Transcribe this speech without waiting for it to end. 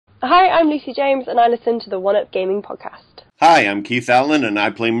Hi, I'm Lucy James, and I listen to the One Up Gaming podcast. Hi, I'm Keith Allen, and I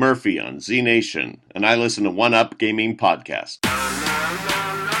play Murphy on Z Nation, and I listen to One Up Gaming podcast.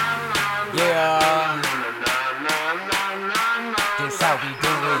 Yeah, this how we do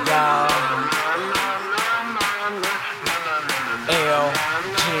it, y'all.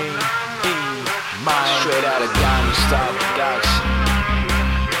 L-G-E, man. Straight out of Diamond Star Production.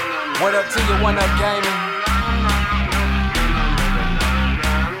 What up to you, One Up Gaming?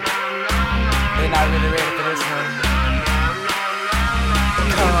 They not really ready for this one.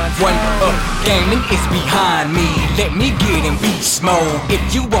 One Up Gaming is behind me. Let me get in beast mode. If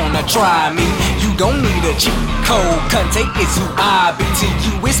you wanna try me, you don't need a cheat code. Conte is who I be. To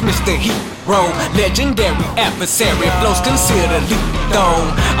you it's Mr. Hero, legendary adversary. Flows consider lethal.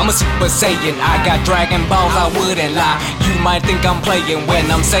 I'm a Super Saiyan, I got Dragon Balls, I wouldn't lie. You might think I'm playing when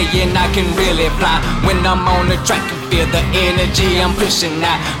I'm saying I can really fly. When I'm on the track, you feel the energy I'm pushing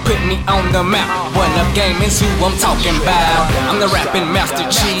out. Put me on the map. One Up Gaming's who I'm talking about. I'm the rapping Master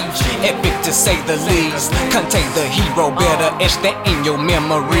Chief, epic to say the least. Contain the hero, better etch that in your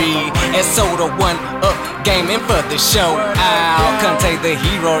memory. And so the One Up Gaming for the show out. Contain the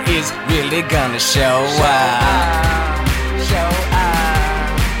hero is really gonna show out. Show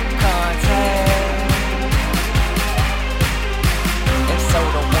out. Contain. And so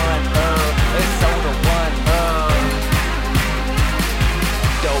the One Up. And so the One Up.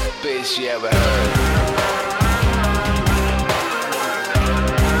 Dope bitch you ever heard.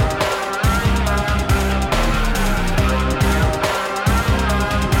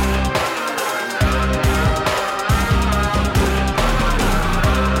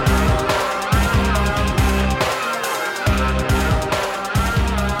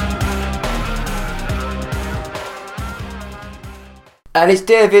 And it's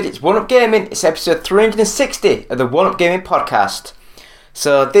David, it's One Up Gaming, it's episode 360 of the One Up Gaming podcast.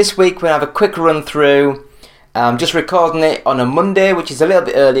 So this week we'll have a quick run through. I'm just recording it on a Monday, which is a little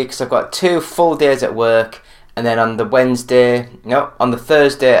bit early because I've got 2 full days at work. And then on the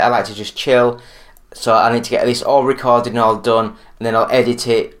Thursday I like to just chill. So I need to get this all recorded and all done. And then I'll edit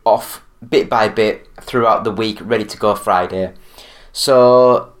it off bit by bit throughout the week, ready to go Friday.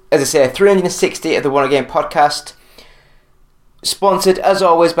 So as I say, 360 of the One Up Gaming podcast. Sponsored as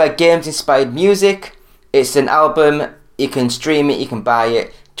always by Games Inspired Music. It's an album, you can stream it, you can buy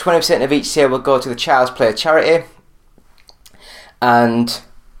it. 20% of each sale will go to the Child's Play charity. And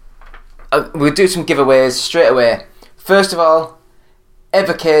we'll do some giveaways straight away. First of all,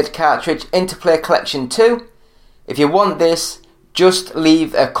 Evercade cartridge Interplay Collection 2. If you want this, just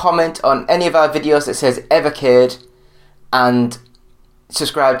leave a comment on any of our videos that says Evercade and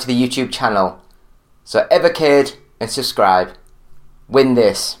subscribe to the YouTube channel. So Evercade and subscribe. Win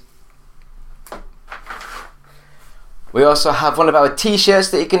this. We also have one of our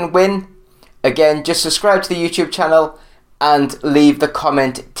t-shirts that you can win. Again, just subscribe to the YouTube channel and leave the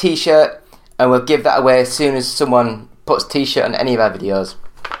comment t-shirt, and we'll give that away as soon as someone puts t-shirt on any of our videos.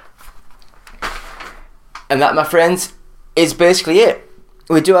 And that, my friends, is basically it.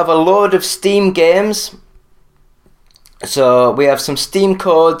 We do have a load of Steam games. So we have some Steam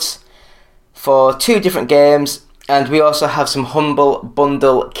codes for 2 different games. And we also have some Humble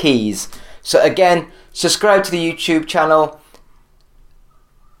Bundle keys. So again, subscribe to the YouTube channel.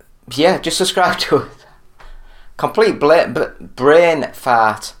 Yeah, just subscribe to it. Complete brain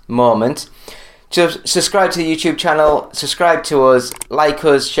fart moment. Just subscribe to the YouTube channel. Subscribe to us. Like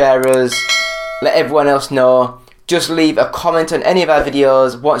us. Share us. Let everyone else know. Just leave a comment on any of our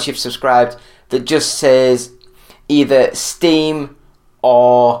videos once you've subscribed that just says either Steam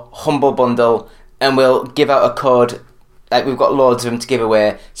or Humble Bundle. And we'll give out a code. Like, we've got loads of them to give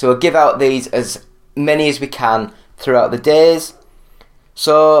away. So we'll give out these as many as we can throughout the days.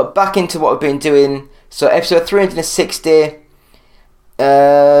 So back into what we've been doing. So episode 360.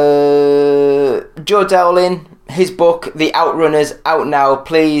 Joe Dowling, his book, The Outrunners, out now.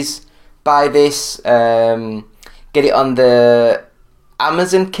 Please buy this. Get it on the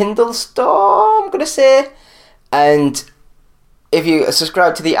Amazon Kindle store, I'm going to say. And if you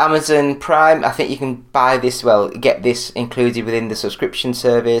subscribe to the Amazon Prime, I think you can buy this, get this included within the subscription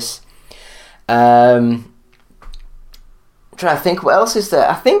service. I'm trying to think what else is there.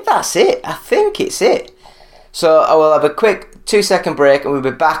 I think that's it. I think it's it. So I will have a quick 2-second break and we'll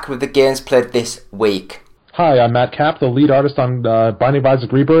be back with the games played this week. Hi, I'm Matt Kapp, the lead artist on Binding of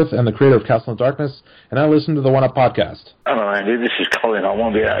Isaac Rebirth and the creator of Castle in Darkness, and I listen to the One Up podcast. Hello, Andy. This is Colin. I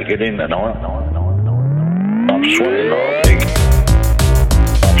won't be able to get in tonight. I'm sweating like a pig.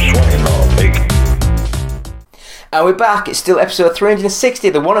 And we're back. It's still episode 360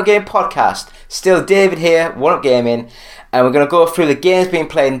 of the One Up Gaming podcast. Still David here, One Up Gaming. and we're going to go through the games being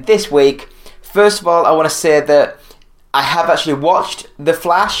played this week. First of all, I want to say that I have actually watched The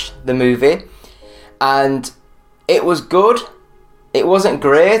Flash, the movie, and it was good. It wasn't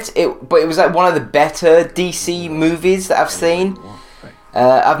great, but it was like one of the better DC movies that I've seen.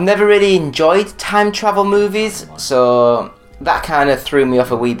 I've never really enjoyed time travel movies, so that kind of threw me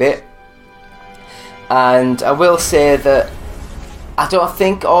off a wee bit. And I will say that I don't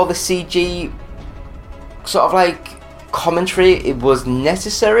think all the CG sort of like commentary it was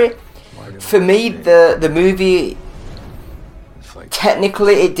necessary. For me, the movie,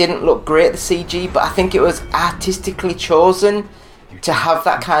 technically it didn't look great, the CG, but I think it was artistically chosen to have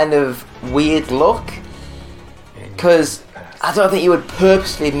that kind of weird look, because I don't think you would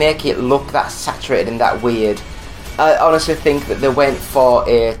purposely make it look that saturated and that weird. I honestly think that they went for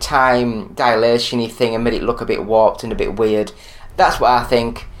a time dilation-y thing and made it look a bit warped and a bit weird. That's what I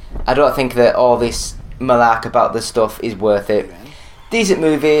think. I don't think that all this malark about the stuff is worth it. Decent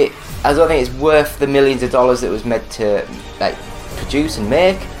movie. I don't think it's worth the millions of dollars it was meant to like produce and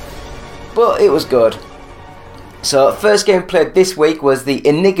make, but it was good. So first game played this week was the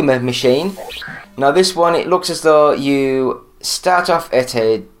Enigma Machine. Now this one, it looks as though you start off at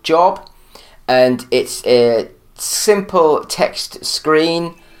a job and it's a simple text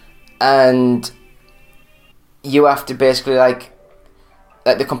screen, and you have to basically like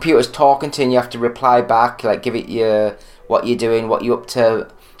the computer's talking to you and you have to reply back, like give it your what you're doing, what you're up to,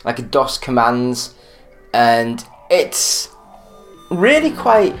 like a DOS commands, and it's really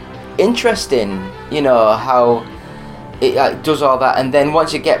quite interesting, you know, how it like does all that. And then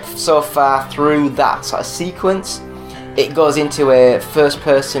once you get so far through that sort of sequence, it goes into a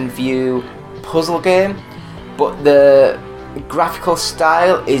first-person view puzzle game, but the graphical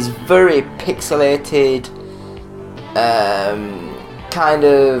style is very pixelated, kind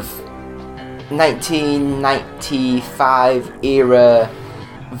of 1995 era,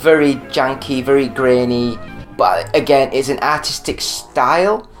 very janky, very grainy, but again it's an artistic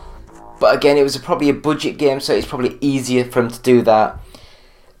style. But again, it was probably a budget game, so it's probably easier for them to do that.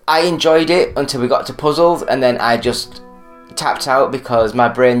 I enjoyed it until we got to puzzles, and then I just tapped out because my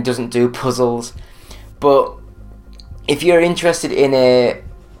brain doesn't do puzzles. But if you're interested in a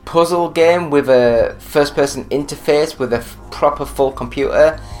puzzle game with a first-person interface with a proper full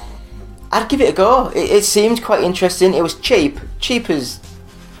computer, I'd give it a go. It seemed quite interesting. It was cheap as...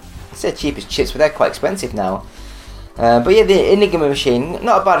 I said cheap as chips, but they're quite expensive now. But yeah, the Enigma Machine,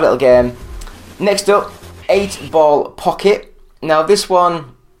 not a bad little game. Next up, 8-Ball Pocket. Now this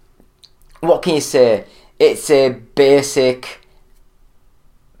one, what can you say? It's a basic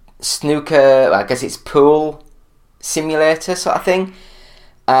snooker, I guess it's pool simulator sort of thing.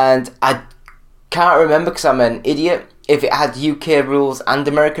 And I can't remember because I'm an idiot if it had UK rules and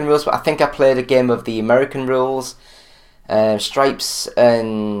American rules, but I think I played a game of the American rules. Stripes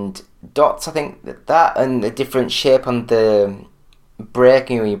and dots, I think that, and a different shape on the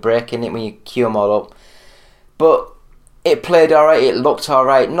braking when you're braking it, when you queue them all up. But it played alright, it looked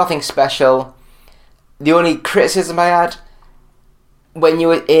alright, nothing special. The only criticism I had, when you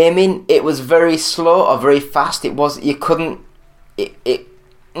were aiming, it was very slow or very fast. It was, you couldn't, it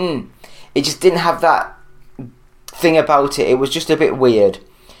just didn't have that thing about it. It was just a bit weird.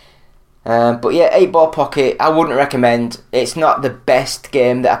 But yeah, 8-Ball Pocket, I wouldn't recommend. It's not the best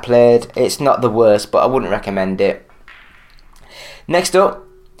game that I played. It's not the worst, but I wouldn't recommend it. Next up,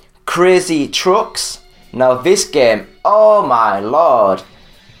 Crazy Trucks. Now this game, oh my lord.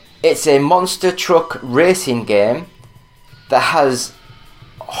 It's a monster truck racing game that has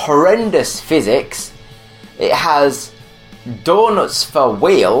horrendous physics. It has donuts for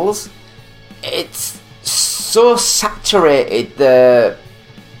wheels. It's so saturated, the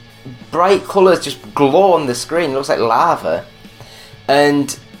bright colours just glow on the screen. It looks like lava,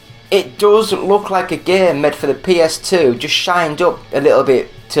 and it does look like a game made for the PS2, just shined up a little bit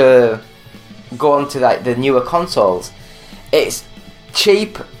to go onto like the newer consoles. It's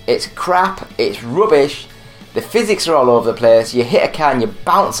cheap, it's crap, it's rubbish. The physics are all over the place. You hit a car and you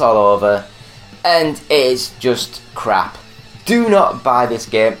bounce all over, and it's just crap. Do not buy this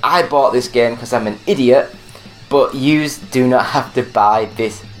game. I bought this game because I'm an idiot, but yous do not have to buy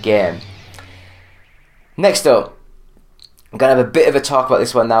this game. Next up, I'm going to have a bit of a talk about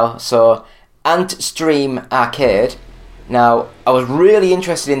this one now. So, Antstream Arcade. Now, I was really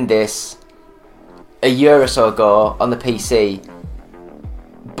interested in this a year or so ago on the PC,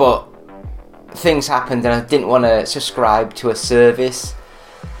 but things happened and I didn't want to subscribe to a service,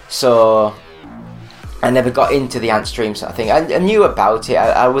 so I never got into the Antstream sort of thing. I knew about it,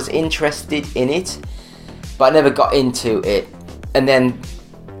 I was interested in it, but I never got into it. And then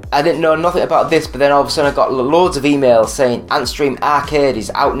I didn't know nothing about this, but then all of a sudden I got loads of emails saying Antstream Arcade is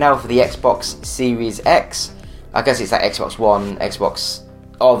out now for the Xbox Series X. I guess it's like Xbox One, Xbox,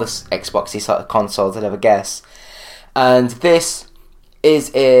 all the Xboxy sort of consoles I'd ever guess. And this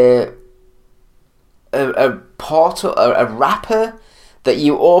is a portal, a wrapper that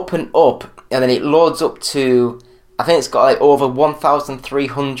you open up, and then it loads up to, I think it's got like over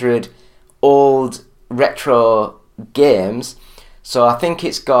 1,300 old retro games. So I think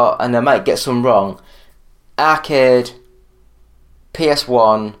it's got, and I might get some wrong, Arcade,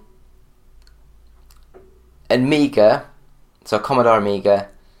 PS1, Amiga, so Commodore Amiga,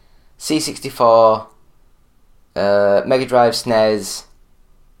 C64, Mega Drive, SNES.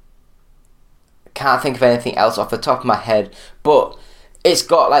 Can't think of anything else off the top of my head, but it's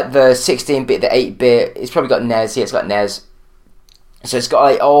got like the 16-bit, the 8-bit. It's probably got NES. Yeah, it's got NES. So it's got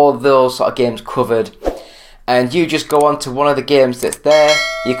like all those sort of games covered. And you just go on to one of the games that's there.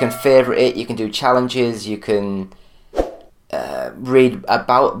 You can favourite it. You can do challenges. You can read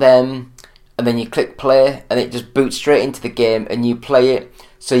about them. And then you click play, and it just boots straight into the game, and you play it.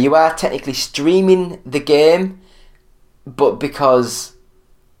 So you are technically streaming the game, but because,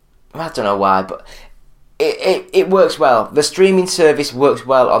 I don't know why, but it works well. The streaming service works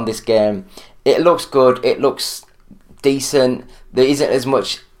well on this game. It looks good. It looks decent. There isn't as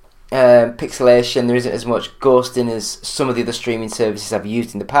much pixelation. There isn't as much ghosting as some of the other streaming services I've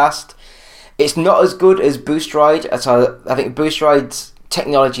used in the past. It's not as good as Boosteroid. So I think Boosteroid's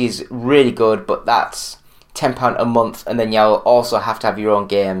technology is really good, but that's £10 a month, and then you'll also have to have your own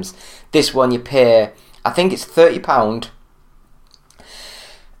games. This one you pay, I think it's £30,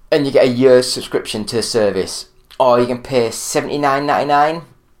 and you get a year's subscription to the service. Or you can pay $79.99,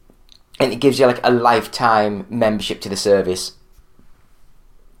 and it gives you like a lifetime membership to the service.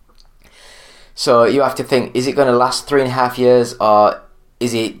 So you have to think, is it going to last 3.5 years, or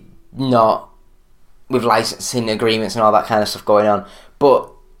is it not, with licensing agreements and all that kind of stuff going on?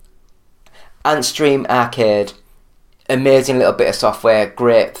 But Antstream Arcade, amazing little bit of software,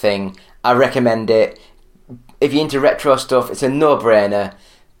 great thing. I recommend it. If you're into retro stuff, it's a no-brainer.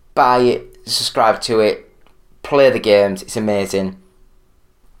 Buy it, subscribe to it, play the games, it's amazing.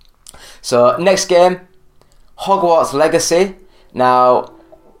 So, next game, Hogwarts Legacy. Now,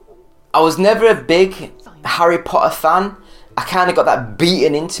 I was never a big Harry Potter fan. I kind of got that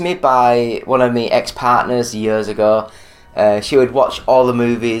beaten into me by one of my ex-partners years ago. She would watch all the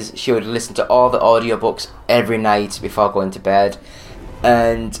movies, she would listen to all the audiobooks every night before going to bed.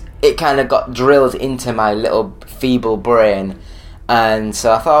 And it kind of got drilled into my little feeble brain. And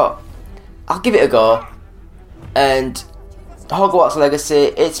so I thought, I'll give it a go. And Hogwarts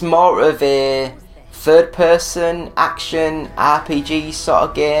Legacy, it's more of a third-person action RPG sort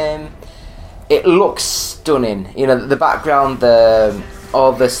of game. It looks stunning. You know, the background,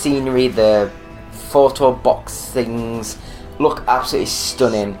 all the scenery, the photo box things look absolutely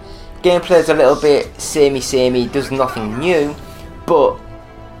stunning. Gameplay's a little bit samey, does nothing new, but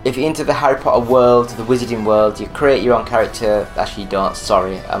if you're into the Harry Potter world, the Wizarding world, you create your own character. Actually, you don't.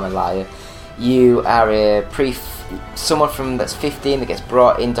 Sorry, I'm a liar. You are someone that's 15 that gets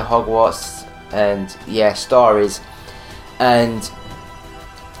brought into Hogwarts, and stories, and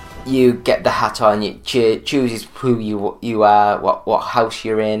you get the hat on. You chooses who you are, what house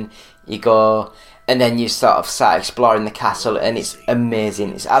you're in. You go, and then you sort of start exploring the castle, and it's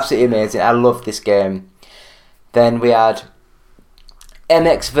amazing. It's absolutely amazing. I love this game. Then we had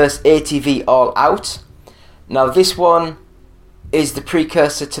MX vs ATV All Out. Now this one is the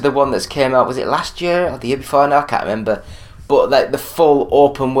precursor to the one that's came out, was it last year or the year before now? I can't remember. But like the full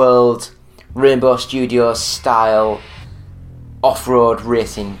open world Rainbow Studios style off-road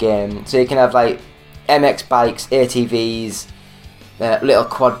racing game. So you can have like MX bikes, ATVs, little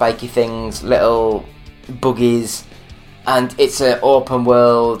quad bikey things, little buggies, and it's an open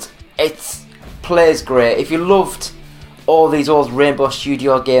world. It plays great. If you loved all these old Rainbow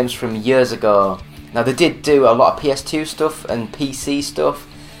Studio games from years ago, now they did do a lot of PS2 stuff and PC stuff,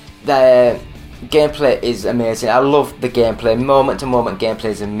 their gameplay is amazing. I love the gameplay. Moment to moment gameplay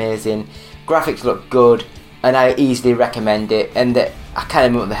is amazing. Graphics look good, and I easily recommend it. And I can't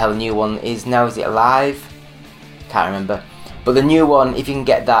remember what the hell the new one is now. Is it Alive? Can't remember. But the new one, if you can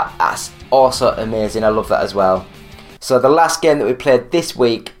get that, that's also amazing. I love that as well. So the last game that we played this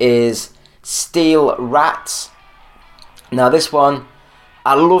week is Steel Rats. Now this one,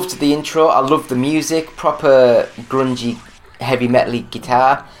 I loved the intro. I loved the music, proper grungy, heavy metal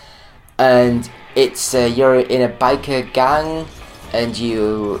guitar. And it's you're in a biker gang, and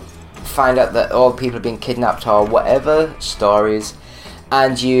you find out that all people have been kidnapped or whatever stories,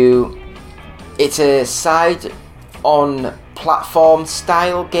 and it's a side on platform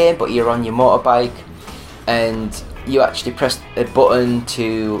style game, but you're on your motorbike and you actually press a button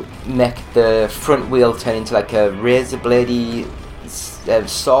to make the front wheel turn into like a razor bladey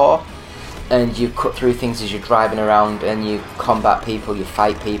saw, and you cut through things as you're driving around, and you combat people, you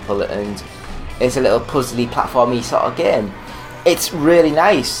fight people, and it's a little puzzly platformy sort of game. It's really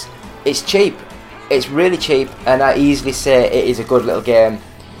nice. It's cheap. It's really cheap, and I easily say it is a good little game.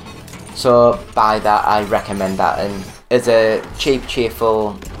 So buy that, I recommend that. And as a cheap,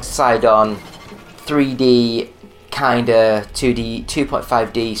 cheerful, side-on, 3D, kinda 2D,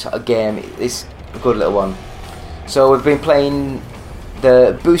 2.5D sort of game, it's a good little one. So we've been playing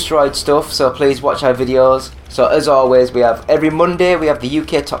the Boostroid stuff, so please watch our videos. So as always, we have every Monday we have the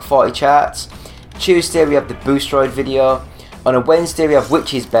UK Top 40 charts. Tuesday we have the Boostroid video. On a Wednesday we have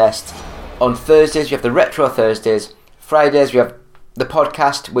Which is Best. On Thursdays we have the Retro Thursdays. Fridays we have the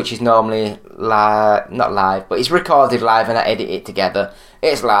podcast, which is normally not live, but it's recorded live and I edit it together.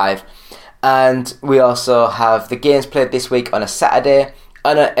 It's live. And we also have the games played this week on a Saturday,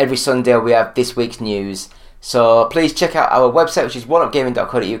 and every Sunday we have this week's news. So please check out our website, which is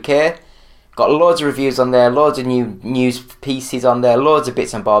oneupgaming.co.uk. Got loads of reviews on there, loads of new news pieces on there, loads of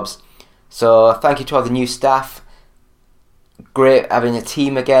bits and bobs. So thank you to all the new staff. Great having a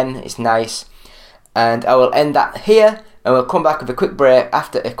team again, it's nice. And I will end that here, and we'll come back with a quick break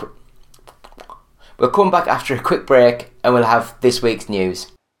after a quick break, and we'll have this week's news.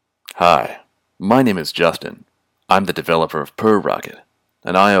 Hi, my name is Justin. I'm the developer of Purr Rocket,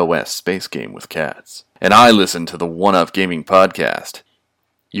 an iOS space game with cats. And I listen to the One Up Gaming podcast.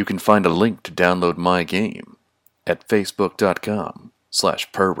 You can find a link to download my game at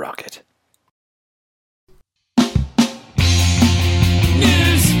facebook.com/PurrRocket.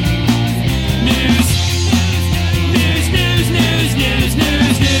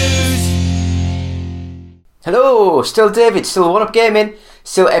 Hello, still David, still One Up Gaming,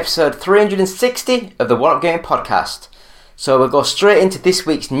 still episode 360 of the One Up Gaming podcast. So we'll go straight into this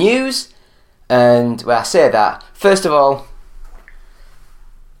week's news. And when I say that, first of all,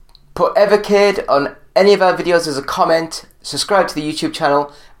 put Evercade on any of our videos as a comment, subscribe to the YouTube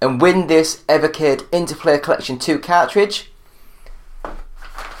channel, and win this Evercade Interplay Collection 2 cartridge.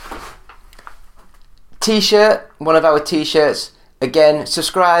 T-shirt, one of our t-shirts. Again,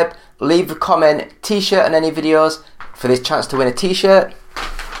 subscribe, leave a comment, t-shirt on any videos for this chance to win a t-shirt.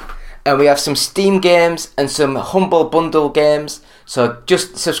 And we have some Steam games and some Humble Bundle games. So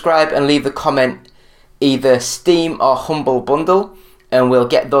just subscribe and leave the comment, either Steam or Humble Bundle, and we'll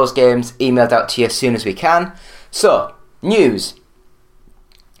get those games emailed out to you as soon as we can. So, news.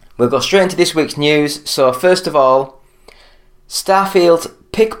 We'll go straight into this week's news. So first of all, Starfield's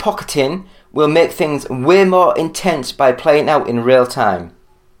pickpocketing will make things way more intense by playing out in real time.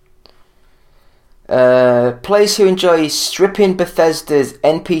 Players who enjoy stripping Bethesda's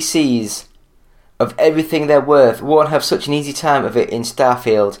NPCs of everything they're worth won't have such an easy time of it in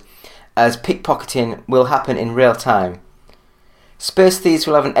Starfield, as pickpocketing will happen in real time. Space thieves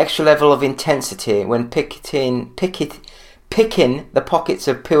will have an extra level of intensity when picking the pockets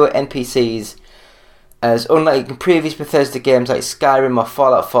of poor NPCs, as unlike in previous Bethesda games like Skyrim or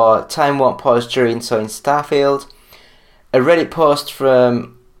Fallout 4, time won't pause during, so in Starfield. A Reddit post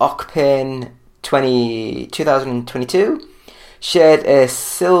from Octane 2022 shared a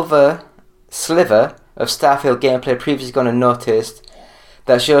sliver of Starfield gameplay previously gone unnoticed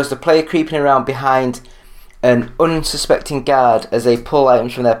that shows the player creeping around behind an unsuspecting guard as they pull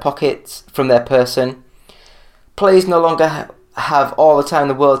items from their pockets, from their person. Players no longer have all the time in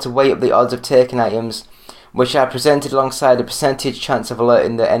the world to weigh up the odds of taking items, which are presented alongside a percentage chance of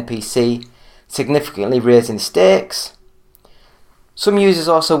alerting the NPC, significantly raising the stakes. Some users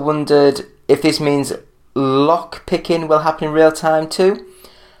also wondered if this means lock-picking will happen in real time too.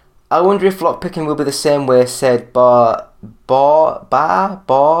 I wonder if lock-picking will be the same way, said Bar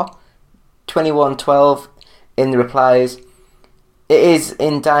 2112 in the replies. It is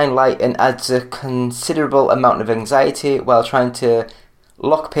in Dying Light and adds a considerable amount of anxiety while trying to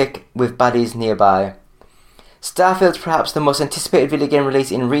lockpick with baddies nearby. Starfield's perhaps the most anticipated video game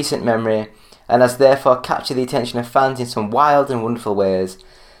release in recent memory, and has therefore captured the attention of fans in some wild and wonderful ways.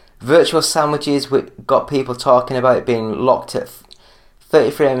 Virtual sandwiches got people talking about it being locked at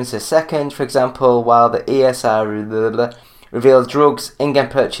 30 frames a second, for example, while the ESR revealed drugs, in-game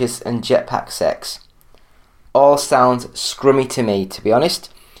purchase, and jetpack sex. All sounds scrummy to me, to be honest.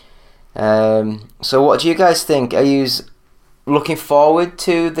 So what do you guys think? Are you looking forward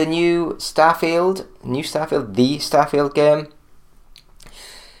to the the Starfield game?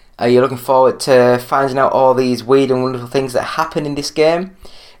 Are you looking forward to finding out all these weird and wonderful things that happen in this game?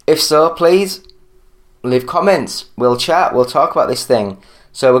 If so, please leave comments. We'll chat. We'll talk about this thing.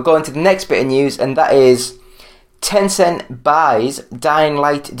 So we're going to the next bit of news, and that is Tencent buys Dying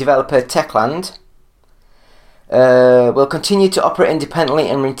Light developer Techland. Will continue to operate independently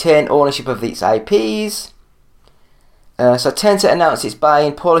and retain ownership of its IPs. So Tencent announced it's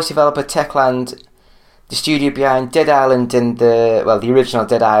buying Polish developer Techland, the studio behind Dead Island and the original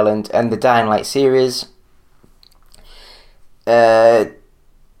Dead Island and the Dying Light series. Techland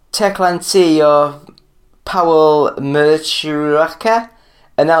CEO Paweł Merchuraka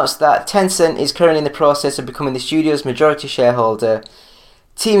announced that Tencent is currently in the process of becoming the studio's majority shareholder.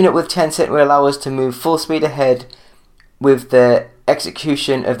 Teaming up with Tencent will allow us to move full speed ahead with the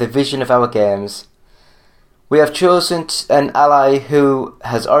execution of the vision of our games. We have chosen an ally who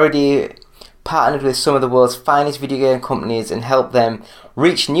has already partnered with some of the world's finest video game companies and helped them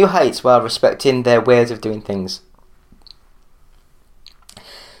reach new heights while respecting their ways of doing things.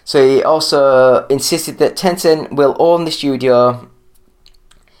 So he also insisted that Tencent will own the studio.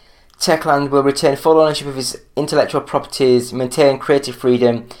 Techland will retain full ownership of his intellectual properties, maintain creative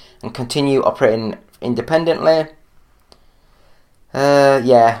freedom, and continue operating independently.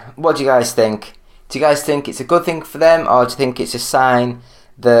 What do you guys think? Do you guys think it's a good thing for them, or do you think it's a sign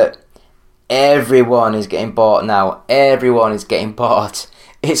that everyone is getting bought now? Everyone is getting bought.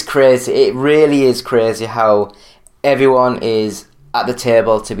 It's crazy. It really is crazy how everyone is at the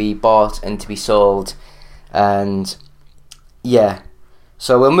table to be bought and to be sold. And yeah.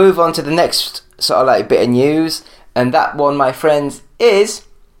 So we'll move on to the next sort of like bit of news. And that one, my friends, is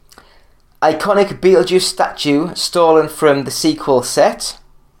iconic Beetlejuice statue stolen from the sequel set.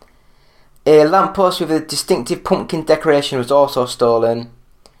 A lamppost with a distinctive pumpkin decoration was also stolen.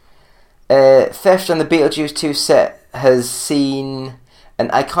 Theft on the Beetlejuice 2 set has seen an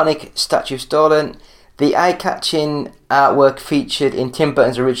iconic statue stolen. The eye-catching artwork featured in Tim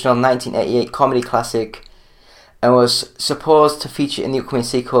Burton's original 1988 comedy classic and was supposed to feature in the upcoming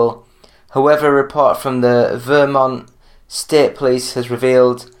sequel. However, a report from the Vermont State Police has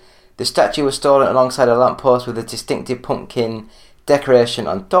revealed the statue was stolen alongside a lamppost with a distinctive pumpkin decoration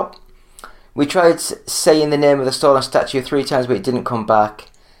on top. We tried saying the name of the stolen statue 3 times, but it didn't come back,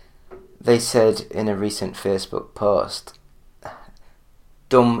 they said in a recent Facebook post.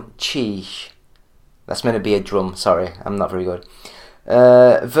 Dumb cheese. That's meant to be a drum, sorry, I'm not very good.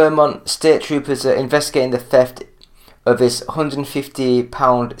 Vermont State Troopers are investigating the theft of this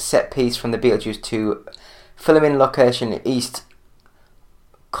 £150 set piece from the Beetlejuice 2 filming location in East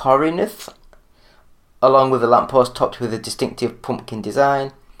Corinth, along with a lamppost topped with a distinctive pumpkin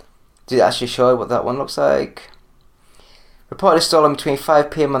design. Did it actually show what that one looks like? Reportedly stolen between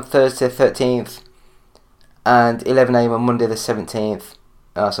 5 PM on Thursday the 13th and 11 AM on Monday the 17th,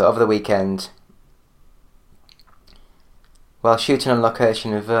 so over the weekend, while shooting on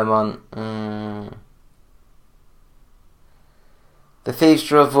location in Vermont. The thieves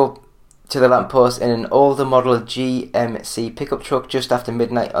drove up to the lamppost in an older model GMC pickup truck just after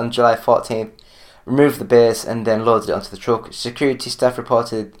midnight on July 14th, removed the base and then loaded it onto the truck. Security staff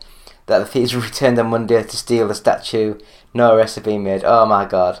reported that the thieves returned on Monday to steal the statue. No arrests have been made. Oh my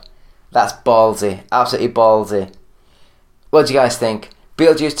god. That's ballsy. Absolutely ballsy. What do you guys think?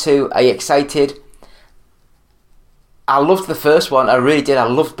 Beetlejuice 2, are you excited? I loved the first one. I really did. I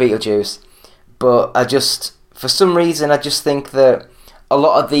loved Beetlejuice. But for some reason, I just think that a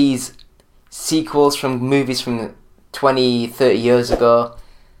lot of these sequels from movies from 20, 30 years ago,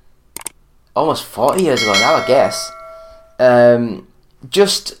 almost 40 years ago now, I guess,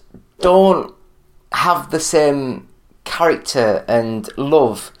 just don't have the same character and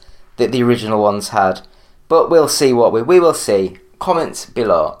love that the original ones had. But we'll see what we will see. Comments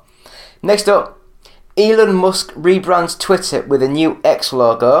below. Next up, Elon Musk rebrands Twitter with a new X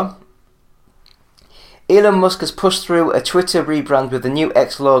logo. Elon Musk has pushed through a Twitter rebrand with the new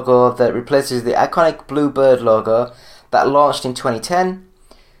X logo that replaces the iconic blue bird logo that launched in 2010.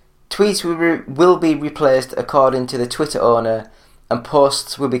 Tweets will be replaced according to the Twitter owner, and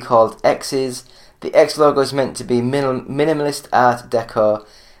posts will be called X's. The X logo is meant to be minimalist art deco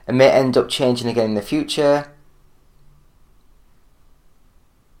and may end up changing again in the future.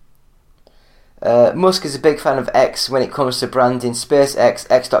 Musk is a big fan of X when it comes to branding, SpaceX,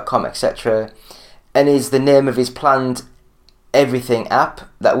 X.com, etc., and is the name of his planned everything app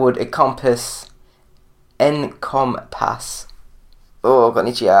that would encompass. Oh, got an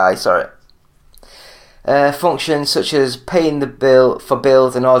itchy eye, sorry. Functions such as paying the bill for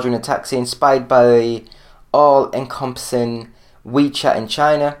bills and ordering a taxi, inspired by the all-encompassing WeChat in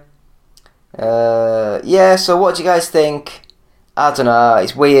China. So what do you guys think? I don't know,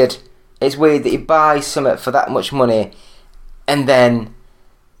 it's weird. It's weird that you buy something for that much money and then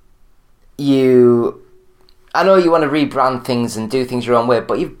you I know you want to rebrand things and do things your own way,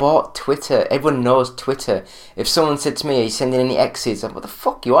 but you've bought Twitter. Everyone knows Twitter. If someone said to me, are you sending any X's? What the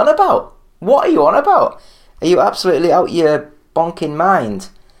fuck are you on about? What are you on about? Are you absolutely out your bonking mind?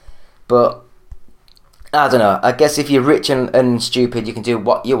 But, I don't know. I guess if you're rich and stupid, you can do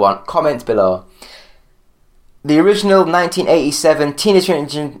what you want. Comment below. The original 1987 Teenage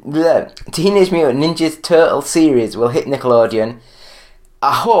Mutant Ninja Turtle series will hit Nickelodeon.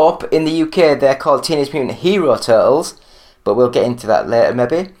 I hope in the UK they're called Teenage Mutant Hero Turtles, but we'll get into that later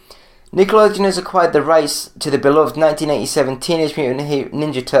maybe. Nickelodeon has acquired the rights to the beloved 1987 Teenage Mutant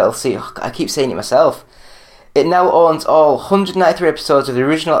Ninja Turtle series. Oh, I keep saying it myself. It now owns all 193 episodes of the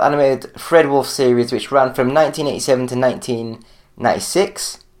original animated Fred Wolf series, which ran from 1987 to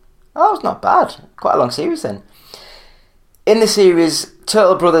 1996. Oh, it's not bad. Quite a long series then. In the series,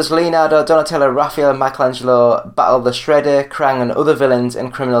 Turtle brothers Leonardo, Donatello, Raphael and Michelangelo battle the Shredder, Krang and other villains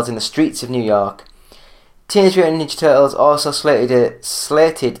and criminals in the streets of New York. Teenage Mutant Ninja Turtles also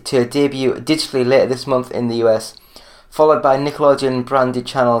slated to debut digitally later this month in the US, followed by Nickelodeon branded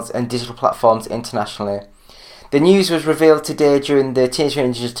channels and digital platforms internationally. The news was revealed today during the Teenage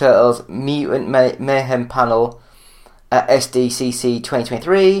Mutant Ninja Turtles Mutant Mayhem panel at SDCC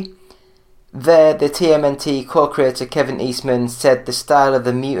 2023. There, the TMNT co-creator Kevin Eastman said the style of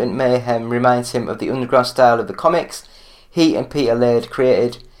the Mutant Mayhem reminds him of the underground style of the comics he and Peter Laird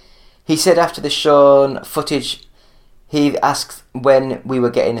created. He said after the shown footage, he asked when we were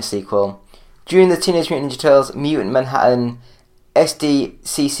getting a sequel. During the Teenage Mutant Ninja Turtles Mutant Manhattan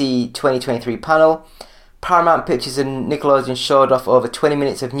SDCC 2023 panel, Paramount Pictures and Nickelodeon showed off over 20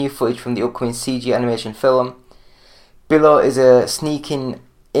 minutes of new footage from the upcoming CG animation film. Below is a sneaking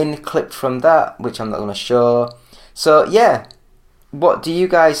in clip from that, which I'm not going to show. So yeah, what do you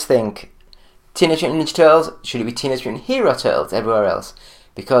guys think? Teenage Mutant Ninja Turtles? Should it be Teenage Mutant Hero Turtles everywhere else?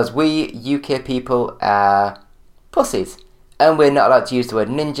 Because we UK people are pussies, and we're not allowed to use the word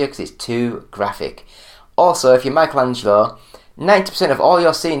ninja because it's too graphic. Also, if you're Michelangelo, 90% of all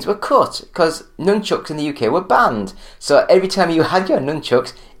your scenes were cut because nunchucks in the UK were banned. So every time you had your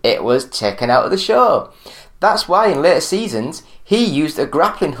nunchucks, it was taken out of the show. That's why in later seasons, he used a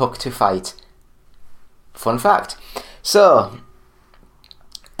grappling hook to fight. Fun fact. So,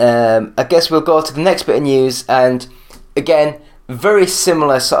 I guess we'll go to the next bit of news, and again, very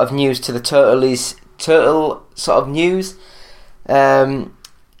similar sort of news to the turtle sort of news. And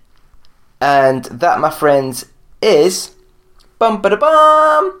that, my friends, is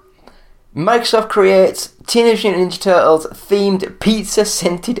Microsoft creates Teenage Mutant Ninja Turtles themed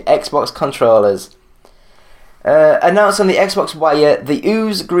pizza-scented Xbox controllers. Announced on the Xbox Wire, the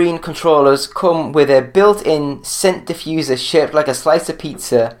Ooze Green controllers come with a built-in scent diffuser shaped like a slice of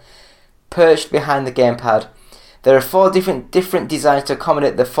pizza perched behind the gamepad. There are 4 different designs to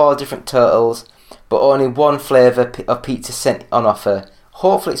accommodate the 4 different turtles, but only one flavour of pizza scent on offer.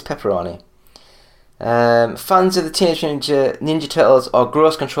 Hopefully it's pepperoni. Fans of the Teenage Ninja Turtles or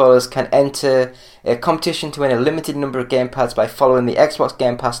Gross controllers can enter a competition to win a limited number of gamepads by following the Xbox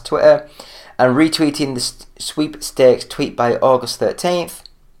Game Pass Twitter and retweeting the sweepstakes tweet by August 13th.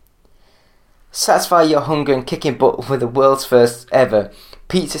 Satisfy your hunger and kicking butt with the world's first ever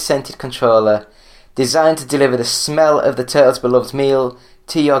pizza-scented controller, designed to deliver the smell of the Turtles' beloved meal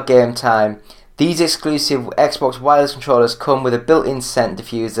to your game time. These exclusive Xbox wireless controllers come with a built-in scent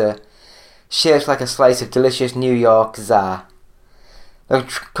diffuser, shaped like a slice of delicious New York za. The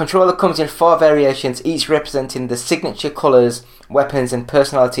controller comes in 4 variations, each representing the signature colours, weapons and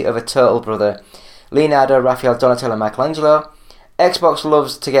personality of a turtle brother: Leonardo, Raphael, Donatello and Michelangelo. Xbox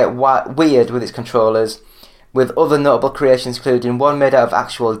loves to get weird with its controllers, with other notable creations including one made out of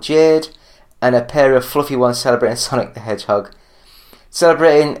actual jade and a pair of fluffy ones celebrating Sonic the Hedgehog.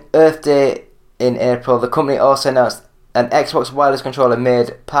 Celebrating Earth Day in April, the company also announced an Xbox wireless controller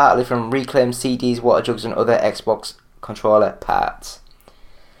made partly from reclaimed CDs, water jugs and other Xbox controller parts.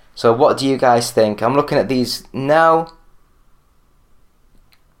 So what do you guys think? I'm looking at these now.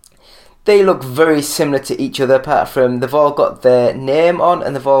 They look very similar to each other, apart from they've all got their name on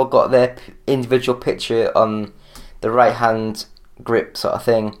and they've all got their individual picture on the right hand grip sort of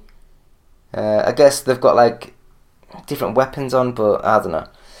thing. I guess they've got like different weapons on, but I don't know.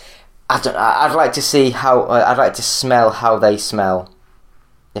 I'd like to see how. I'd like to smell how they smell.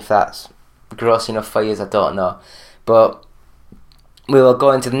 If that's gross enough for you, I don't know. But we will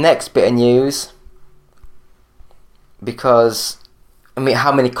go into the next bit of news, because I mean,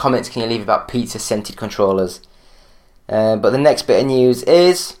 how many comments can you leave about pizza-scented controllers? But the next bit of news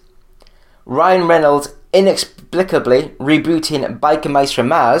is Ryan Reynolds inexplicably rebooting Biker Mice from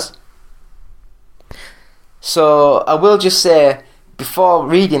Mars. So I will just say, before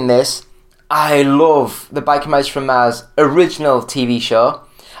reading this, I love the Biker Mice from Mars original TV show,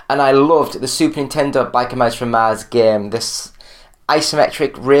 and I loved the Super Nintendo Biker Mice from Mars game, this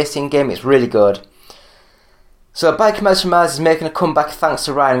isometric racing game. It's really good. So Biker Mice from Mars is making a comeback thanks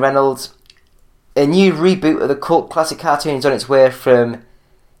to Ryan Reynolds. A new reboot of the cult classic cartoon is on its way from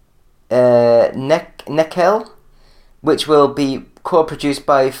Neckel, which will be co-produced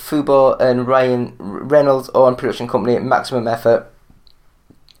by Fubo and Ryan Reynolds' own production company, Maximum Effort.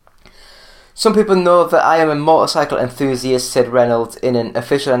 Some people know that I am a motorcycle enthusiast, said Reynolds in an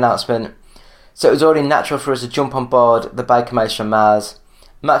official announcement, so it was only natural for us to jump on board the Biker Mice from Mars.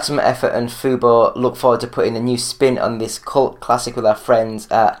 Maximum Effort and Fubo look forward to putting a new spin on this cult classic with our friends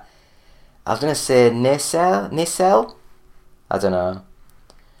at, I was going to say Nacelle? I don't know.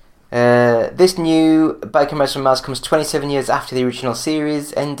 This new Biker Mice from Mars comes 27 years after the original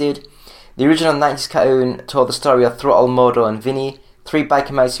series ended. The original 90s cartoon told the story of Throttle, Modo and Vinny, three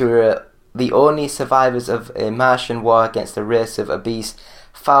biker mice who were the only survivors of a Martian war against a race of obese,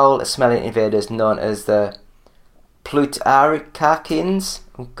 foul-smelling invaders known as the Plutarchians.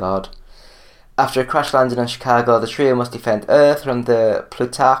 Oh God. After a crash landing on Chicago, the trio must defend Earth from the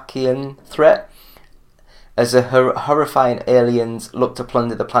Plutarchian threat. As the horrifying aliens look to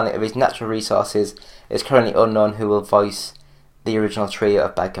plunder the planet of its natural resources, it's currently unknown who will voice the original trio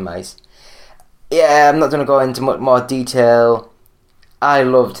of biker mice. Yeah, I'm not going to go into much more detail. I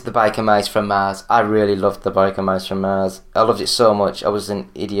loved the Biker Mice from Mars. I really loved the Biker Mice from Mars. I loved it so much. I was an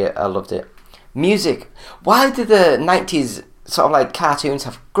idiot. I loved it. Music. Why did the 90s sort of like cartoons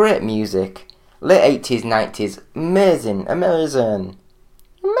have great music? Late 80s, 90s.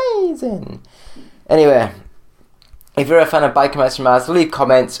 Amazing. Anyway, if you're a fan of Biker Mice from Mars, leave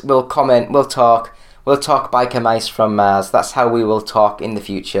comments. We'll talk. We'll talk Biker Mice from Mars. That's how we will talk in the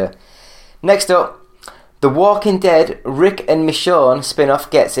future. Next up, The Walking Dead Rick and Michonne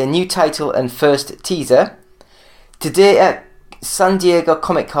spin-off gets a new title and first teaser. Today at San Diego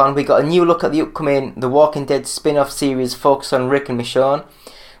Comic-Con, we got a new look at the upcoming The Walking Dead spin-off series focused on Rick and Michonne,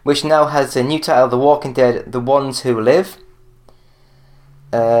 which now has a new title, The Walking Dead The Ones Who Live.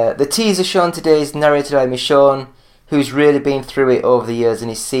 The teaser shown today is narrated by Michonne, who's really been through it over the years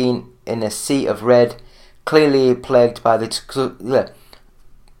and is seen in a sea of red, clearly plagued by the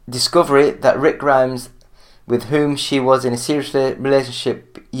discovery that Rick Grimes, with whom she was in a serious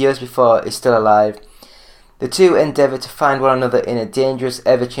relationship years before, is still alive. The two endeavour to find one another in a dangerous,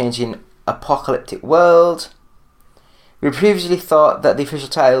 ever-changing, apocalyptic world. We previously thought that the official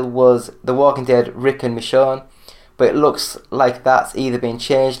title was The Walking Dead Rick and Michonne, but it looks like that's either been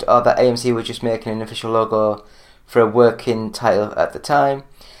changed or that AMC were just making an official logo for a working title at the time.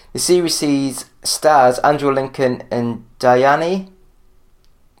 The series stars Andrew Lincoln and Danae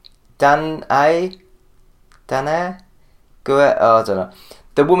Goer, I don't know.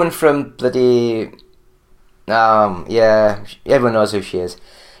 The woman from bloody... yeah, everyone knows who she is.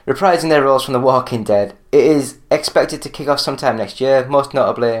 Reprising their roles from The Walking Dead. It is expected to kick off sometime next year. Most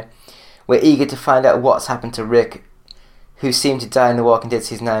notably, we're eager to find out what's happened to Rick, who seemed to die in The Walking Dead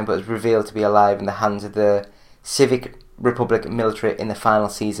Season 9 but was revealed to be alive in the hands of the Civic Republic military in the final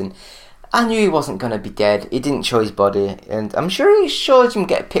season. I knew he wasn't going to be dead. He didn't show his body, and I'm sure he showed him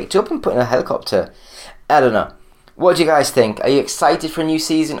get picked up and put in a helicopter. I don't know. What do you guys think? Are you excited for a new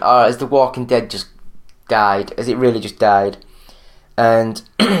season, or has The Walking Dead just died? Has it really just died? And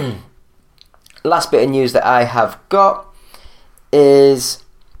last bit of news that I have got is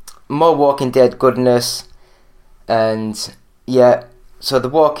more Walking Dead goodness. And yeah, so The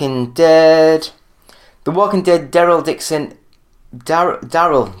Walking Dead, Daryl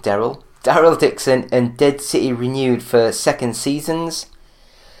Dixon and Dead City renewed for second seasons.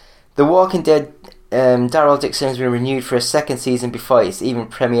 The Walking Dead, Daryl Dixon has been renewed for a second season before it's even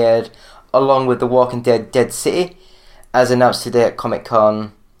premiered, along with The Walking Dead Dead City, as announced today at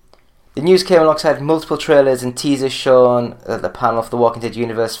Comic-Con. The news came alongside multiple trailers and teasers shown at the panel of the Walking Dead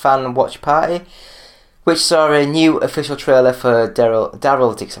Universe fan watch party, which saw a new official trailer for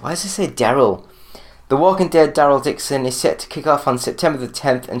Daryl Dixon. Why does it say Daryl? The Walking Dead Daryl Dixon is set to kick off on September the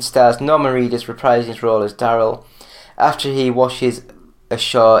 10th and stars Norman Reedus reprising his role as Daryl after he washes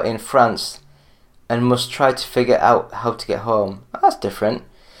ashore in France and must try to figure out how to get home. That's different.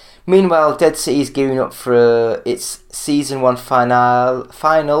 Meanwhile, Dead City is gearing up for its Season 1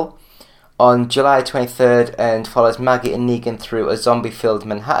 final on July 23rd and follows Maggie and Negan through a zombie-filled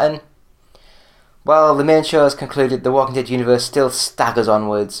Manhattan. While the main show has concluded, the Walking Dead universe still staggers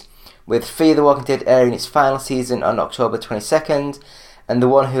onwards, with Fear the Walking Dead airing its final season on October 22nd, and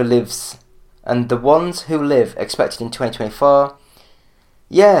The Ones Who Live expected in 2024.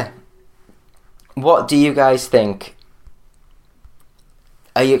 Yeah. What do you guys think?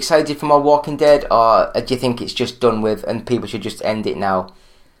 Are you excited for more Walking Dead, or do you think it's just done with and people should just end it now?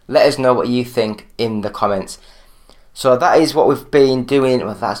 Let us know what you think in the comments. So that is what we've been doing.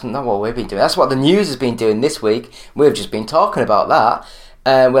 Well, that's not what we've been doing. That's what the news has been doing this week. We've just been talking about that.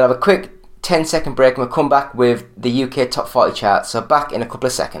 We'll have a quick 10-second break and we'll come back with the UK Top 40 chart. So back in a couple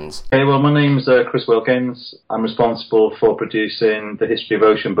of seconds. Hey, well, my name's Chris Wilkins. I'm responsible for producing the History of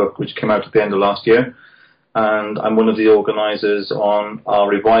Ocean book, which came out at the end of last year. And I'm one of the organisers on our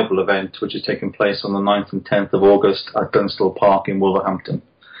revival event, which is taking place on the 9th and 10th of August at Dunstall Park in Wolverhampton.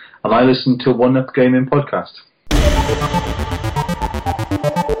 And I listen to One Up Gaming podcast.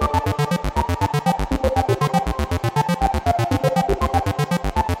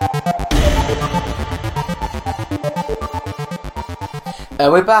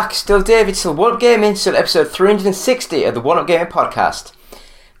 And we're back, still David, still One Up Gaming, still episode 360 of the One Up Gaming podcast.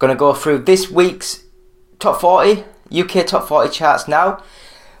 Gonna go through this week's Top 40, UK Top 40 charts now.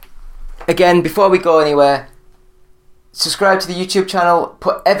 Again, before we go anywhere, subscribe to the YouTube channel,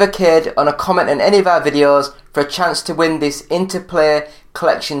 put Evercade on a comment on any of our videos for a chance to win this Interplay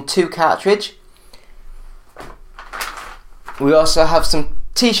Collection 2 cartridge. We also have some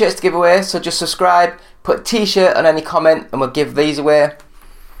t-shirts to give away, so just subscribe, put t-shirt on any comment and we'll give these away.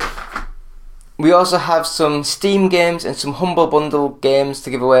 We also have some Steam games and some Humble Bundle games to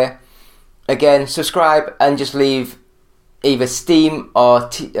give away. Again, subscribe and just leave either Steam or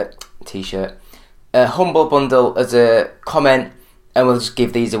t-shirt, a Humble Bundle as a comment, and we'll just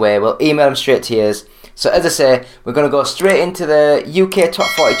give these away. We'll email them straight to you. So as I say, we're going to go straight into the UK Top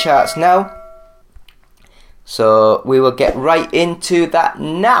 40 charts now. So we will get right into that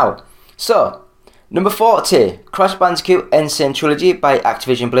now. So, number 40, Crash Bandicoot N. Sane Trilogy by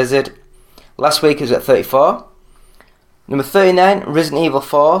Activision Blizzard. Last week it was at 34. Number 39, Resident Evil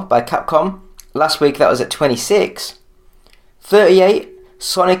 4 by Capcom. Last week that was at 26. 38,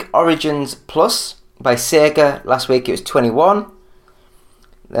 Sonic Origins Plus by Sega. Last week it was 21.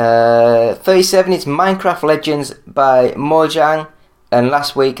 37 is Minecraft Legends by Mojang. And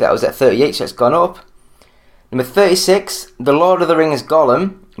last week that was at 38, so it's gone up. Number 36, The Lord of the Rings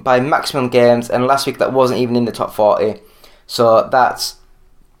Gollum by Maximum Games. And last week that wasn't even in the top 40. So that's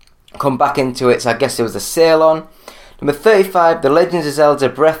come back into it, so I guess there was a sale on. Number 35, The Legend of Zelda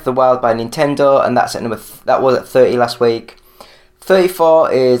Breath of the Wild by Nintendo, and that's at that was at 30 last week.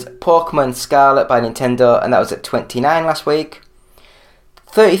 34 is Pokemon Scarlet by Nintendo, and that was at 29 last week.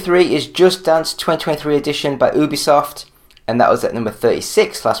 33 is Just Dance 2023 edition by Ubisoft, and that was at number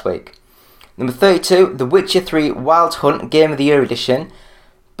 36 last week. Number 32, The Witcher 3 Wild Hunt Game of the Year edition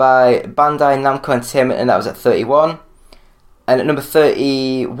by Bandai Namco Entertainment, and that was at 31. And at number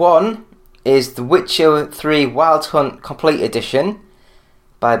 31 is The Witcher 3 Wild Hunt Complete Edition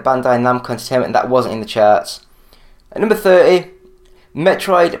by Bandai Namco Entertainment, and that wasn't in the charts. At number 30,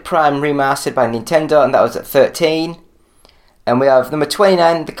 Metroid Prime Remastered by Nintendo, and that was at 13. And we have number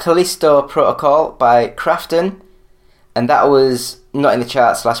 29, The Callisto Protocol by Krafton, and that was not in the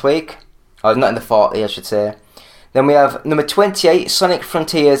charts last week. Or not in the 40, I should say. Then we have number 28, Sonic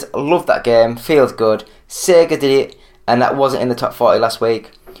Frontiers. Love that game, feels good. Sega did it, and that wasn't in the top 40 last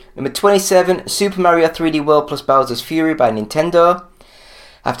week. Number 27, Super Mario 3D World plus Bowser's Fury by Nintendo.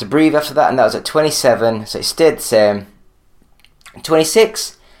 I have to breathe after that, and that was at 27, so it stayed the same.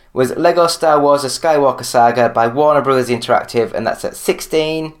 26 was Lego Star Wars The Skywalker Saga by Warner Bros. Interactive, and that's at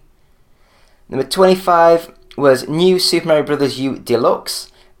 16. Number 25 was New Super Mario Bros. U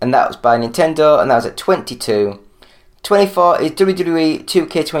Deluxe, and that was by Nintendo, and that was at 22. 24 is WWE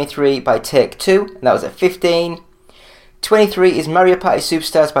 2K23 by Take-Two, and that was at 15. 23 is Mario Party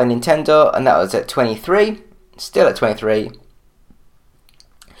Superstars by Nintendo, and that was at 23. Still at 23.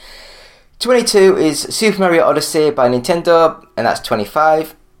 22 is Super Mario Odyssey by Nintendo, and that's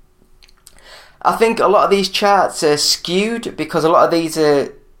 25. I think a lot of these charts are skewed because a lot of these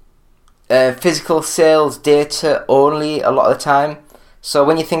are physical sales data only a lot of the time. So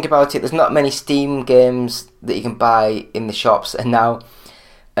when you think about it, there's not many Steam games that you can buy in the shops now.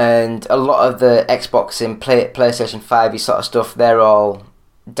 And a lot of the Xbox and PlayStation 5 sort of stuff, they're all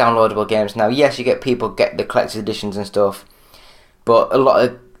downloadable games now. Yes, you get people get the collector's editions and stuff, but a lot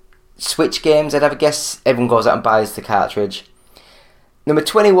of Switch games, I'd have a guess, everyone goes out and buys the cartridge. Number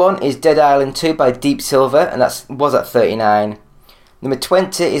 21 is Dead Island 2 by Deep Silver, and that was at 39. Number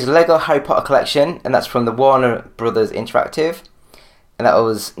 20 is Lego Harry Potter Collection, and that's from the Warner Brothers Interactive, and that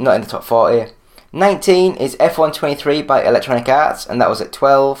was not in the top 40. 19 is F1 23 by Electronic Arts, and that was at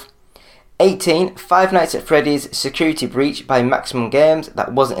 12. 18, Five Nights at Freddy's Security Breach by Maximum Games,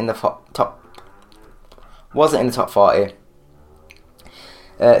 that wasn't in the top 40.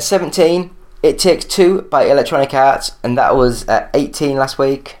 17, It Takes Two by Electronic Arts, and that was at 18 last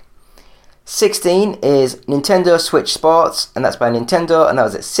week. 16 is Nintendo Switch Sports, and that's by Nintendo, and that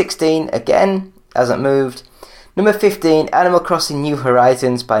was at 16 again, hasn't moved. Number 15, Animal Crossing New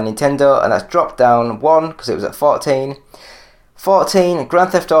Horizons by Nintendo, and that's dropped down 1 because it was at 14. 14,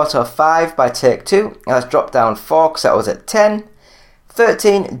 Grand Theft Auto 5 by Take-Two, and that's dropped down 4 because that was at 10.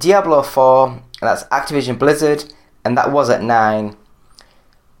 13, Diablo 4, and that's Activision Blizzard, and that was at 9.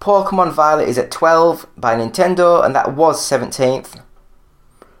 Pokemon Violet is at 12 by Nintendo, and that was 17th.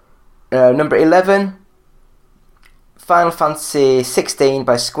 Number 11, Final Fantasy 16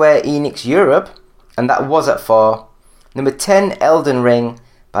 by Square Enix Europe, and that was at 4. Number 10, Elden Ring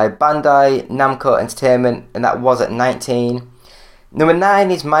by Bandai Namco Entertainment, and that was at 19. Number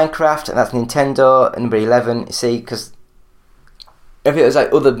 9 is Minecraft, and that's Nintendo. And number 11, you see, because if it was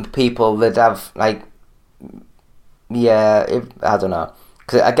like other people, they'd have like, yeah, I don't know.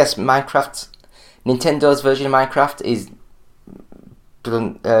 Because I guess Nintendo's version of Minecraft is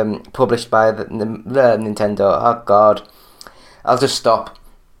published by the Nintendo. Oh God, I'll just stop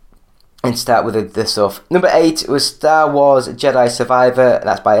and start with the stuff. Number 8 was Star Wars Jedi Survivor, and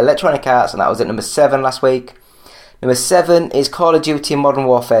that's by Electronic Arts, and that was at number 7 last week. Number 7 is Call of Duty Modern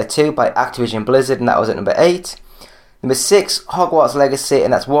Warfare 2 by Activision Blizzard, and that was at number 8. Number 6, Hogwarts Legacy,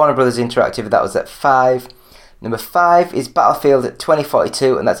 and that's Warner Brothers Interactive, that was at 5. Number 5 is Battlefield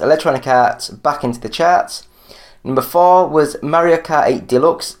 2042, and that's Electronic Arts, back into the charts. Number 4 was Mario Kart 8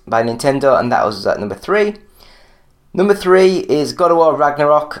 Deluxe by Nintendo, and that was at number 3. Number 3 is God of War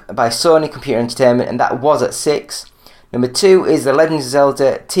Ragnarok by Sony Computer Entertainment, and that was at 6. Number 2 is The Legend of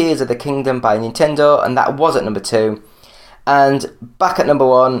Zelda Tears of the Kingdom by Nintendo, and that was at number 2. And back at number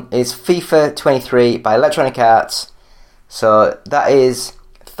 1 is FIFA 23 by Electronic Arts. So that is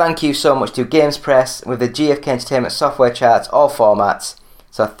thank you so much to Games Press with the GFK Entertainment software charts, all formats.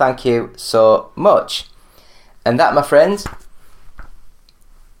 So thank you so much. And that, my friends,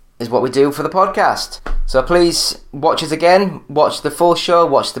 is what we do for the podcast. So please watch us again, watch the full show,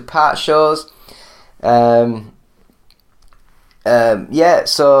 watch the part shows. So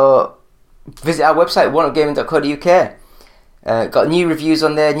visit our website, oneupgaming.co.uk. Got new reviews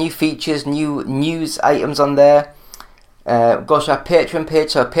on there, new features, new news items on there. Go to our Patreon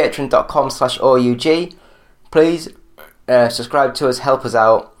page, so patreon.com/OUG. Please subscribe to us, help us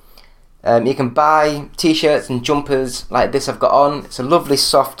out. You can buy t-shirts and jumpers like this I've got on. It's a lovely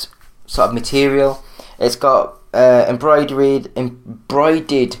soft sort of material. It's got embroidered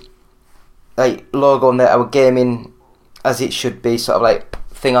like logo on there, our gaming as it should be, sort of like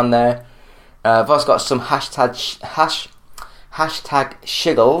thing on there. I've also got some hashtag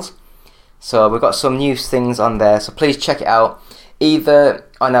shiggles. So we've got some new things on there, so please check it out, either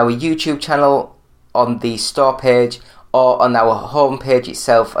on our YouTube channel on the store page or on our home page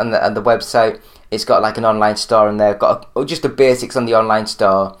itself and the website. It's got like an online store in there. Got just the basics on the online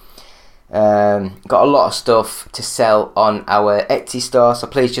store. Got a lot of stuff to sell on our Etsy store, so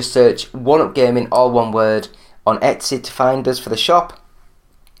please just search One Up Gaming, all one word, on Etsy to find us for the shop.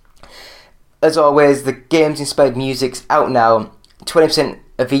 As always, the Games Inspired Music's out now. 20%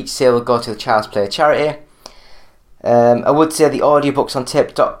 of each sale will go to the Child's Play charity. I would say the audiobooks on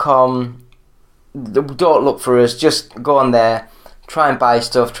tape.com, don't look for us, just go on there, try and buy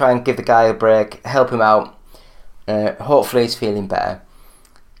stuff, try and give the guy a break, help him out. Hopefully he's feeling better.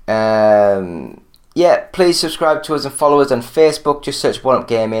 Please subscribe to us and follow us on Facebook, just search One Up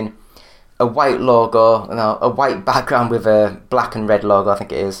Gaming. A white logo, a white background with a black and red logo, I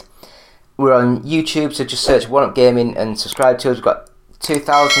think it is. We're on YouTube, so just search One Up Gaming and subscribe to us. We've got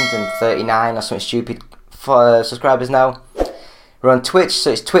 2,039 or something stupid for subscribers now. We're on Twitch,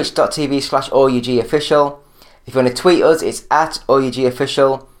 so it's twitch.tv/OUGofficial. If you want to tweet us, it's at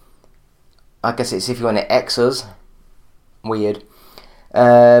OUGofficial. I guess it's if you want to X us. Weird.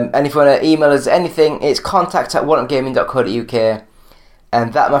 And if you want to email us anything, it's contact@oneupgaming.co.uk.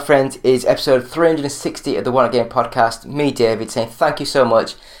 And that, my friends, is episode 360 of the One Up Game podcast. Me, David, saying thank you so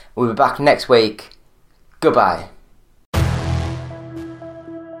much. We'll be back next week. Goodbye.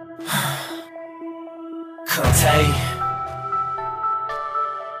 Conte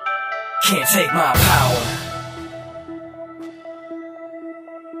can't take my power.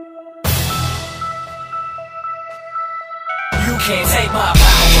 You can't take my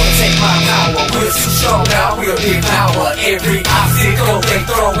power, take my power. We're too strong now, we'll devour every obstacle they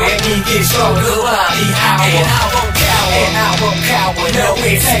throw at me. Get stronger by the hour, and I won't cower, and I won't cower. No,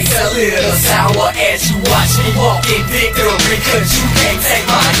 it tastes a little sour as you watch me walk in victory. Cause you can't take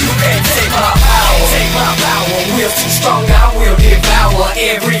my power, take my power. We're too strong now, we'll devour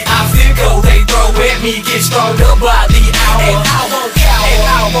every obstacle they throw at me. Get stronger by the hour, and I won't cower, and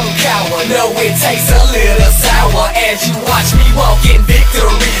I won't cower. No, it tastes a little sour as you watch me walk in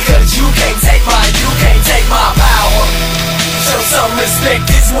victory. Cause you can't take my power. Show some respect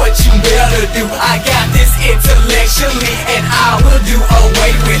is what you better do. I got this intellectually and I will do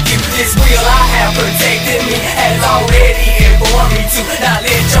away with you. This will I have protected me has already informed me to not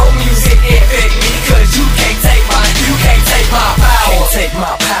let your music infect me. Cause you can't take my power. Can't take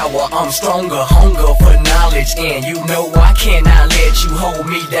my power, I'm stronger, hunger for knowledge. And you know I cannot let you hold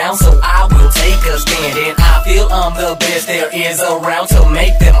me down, so I will take a stand. And I feel I'm the best there is around to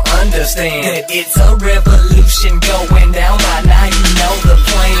make them understand that it's a revolution going down. By now you know the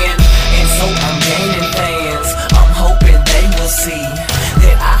plan. And so I'm gaining fans, I'm hoping they will see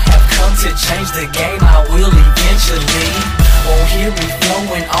that I have come to change the game. I will eventually. Won't hear me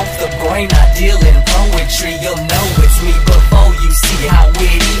flowing off the brain. I deal in poetry. You'll know it's me before you see how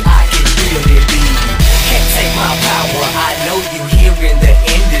witty I can really be. Can't take my power. I know you here in the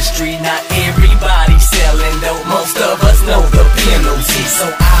industry. Not everybody selling though. Most of us know the penalty. So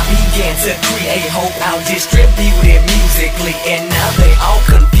I began to create hope. I'll distribute it musically. And now they all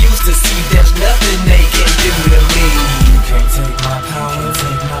confused to see there's nothing they can do to me. You can't take my power.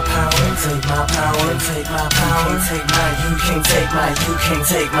 Take my power. Take my power. Take my power. Take my. You can't take my. You can't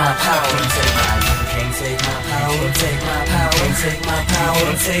take my power. Take my. You can't take my power. Take my power. Take my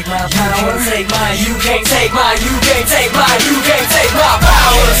power. Take my power. Take my. You can't take my. You can't take my. You can't take my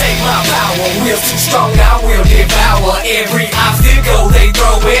power. Take my power. Will too strong. I will devour every obstacle they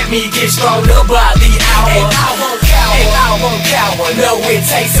throw at me. Get stronger by the hour. And I won't cower. And I won't cower. No, it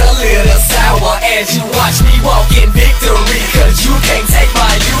tastes a little sour as you watch me walk in victory. Cause you can't take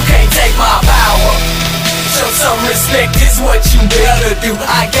my. You can't take my power. Show some respect is what you better do.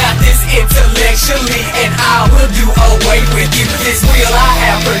 I got this intellectually and I will do away with you. This will I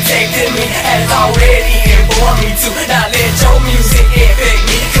have protected me has already informed me to not let your music infect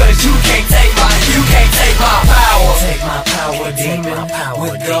me. Cause you can't take my power. Take my power, demon,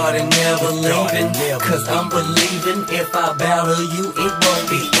 with God and never leaving. Cause I'm believing if I battle you it won't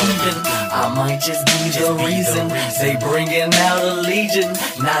be even. I might just be the reason they bringing out a legion.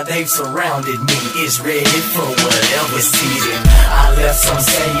 Now they've surrounded me, it's ready for whatever season. I left some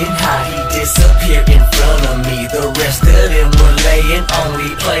saying how he disappeared in front of me. The rest of them were laying,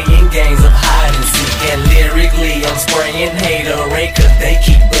 only playing games of hide and seek. And lyrically I'm spraying haterade cause they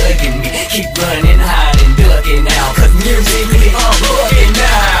keep bugging me. Keep running, hiding, ducking out. Cause musically I'm bugging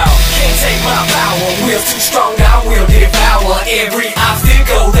now. Can't take my power, will too strong, I will devour every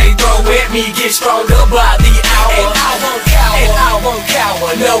obstacle they throw at me. Get stronger by the hour. And I won't cower. And I won't cower.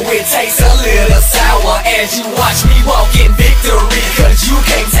 No, it tastes a little sour as you watch me walk in victory. Cause you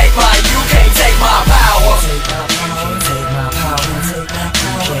can't take my power. Take my power. Take my power.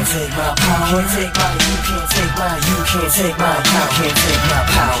 Take my power. Take my. You can't take my. You can't take my power. Can't take my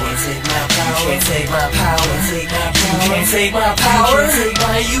power. Take my power. You can't take my power. Take my. You can't take my power. Take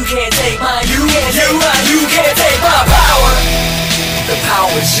my. You can't take my. You can't take my. You can't take my power. The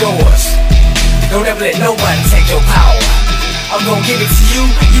power is yours. Don't ever let nobody take your power. I'm gonna give it to you,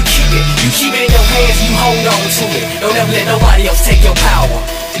 you keep it. You keep it in your hands, you hold on to it. Don't ever let nobody else take your power.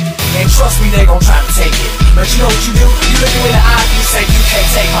 And trust me, they gon' try to take it. But you know what you do? You look them in the eye, you say, you can't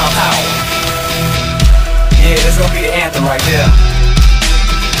take my power. Yeah, that's gonna be the anthem right there.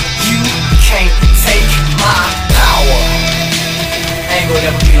 You can't take my power. I ain't gonna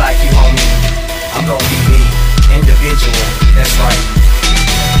never be like you, homie. I'm gonna be me, individual, that's right.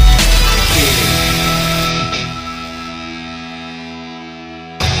 Get it.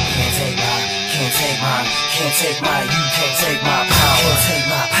 Can't take my, you can't take my power. Can't take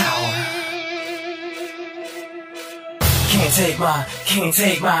my power. Can't take my, you can't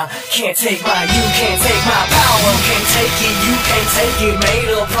take my power. Can't take it, you can't take it. Made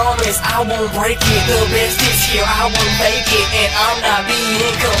a promise, I won't break it. The best is here, I won't fake it. And I'm not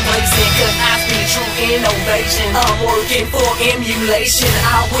being complacent, cause I speak true innovation. I'm working for emulation.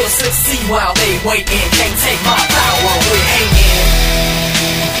 I will succeed while they waiting. Can't take my power, we're hating.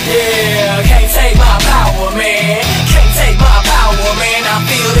 Yeah, can't take my power, man. Can't take my power, man. I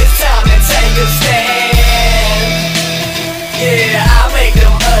feel it's time to take a stand. Yeah, I'll make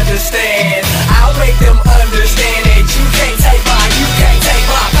them understand. I'll make them understand that you can't take my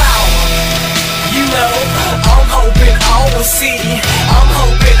power. You know, I'm hoping all will see. I'm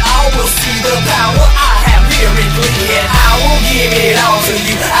hoping all will see the power I have lyrically. And I will give it all to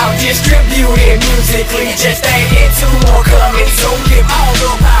you. I'll distribute it musically. Just ain't it two more coming, so give all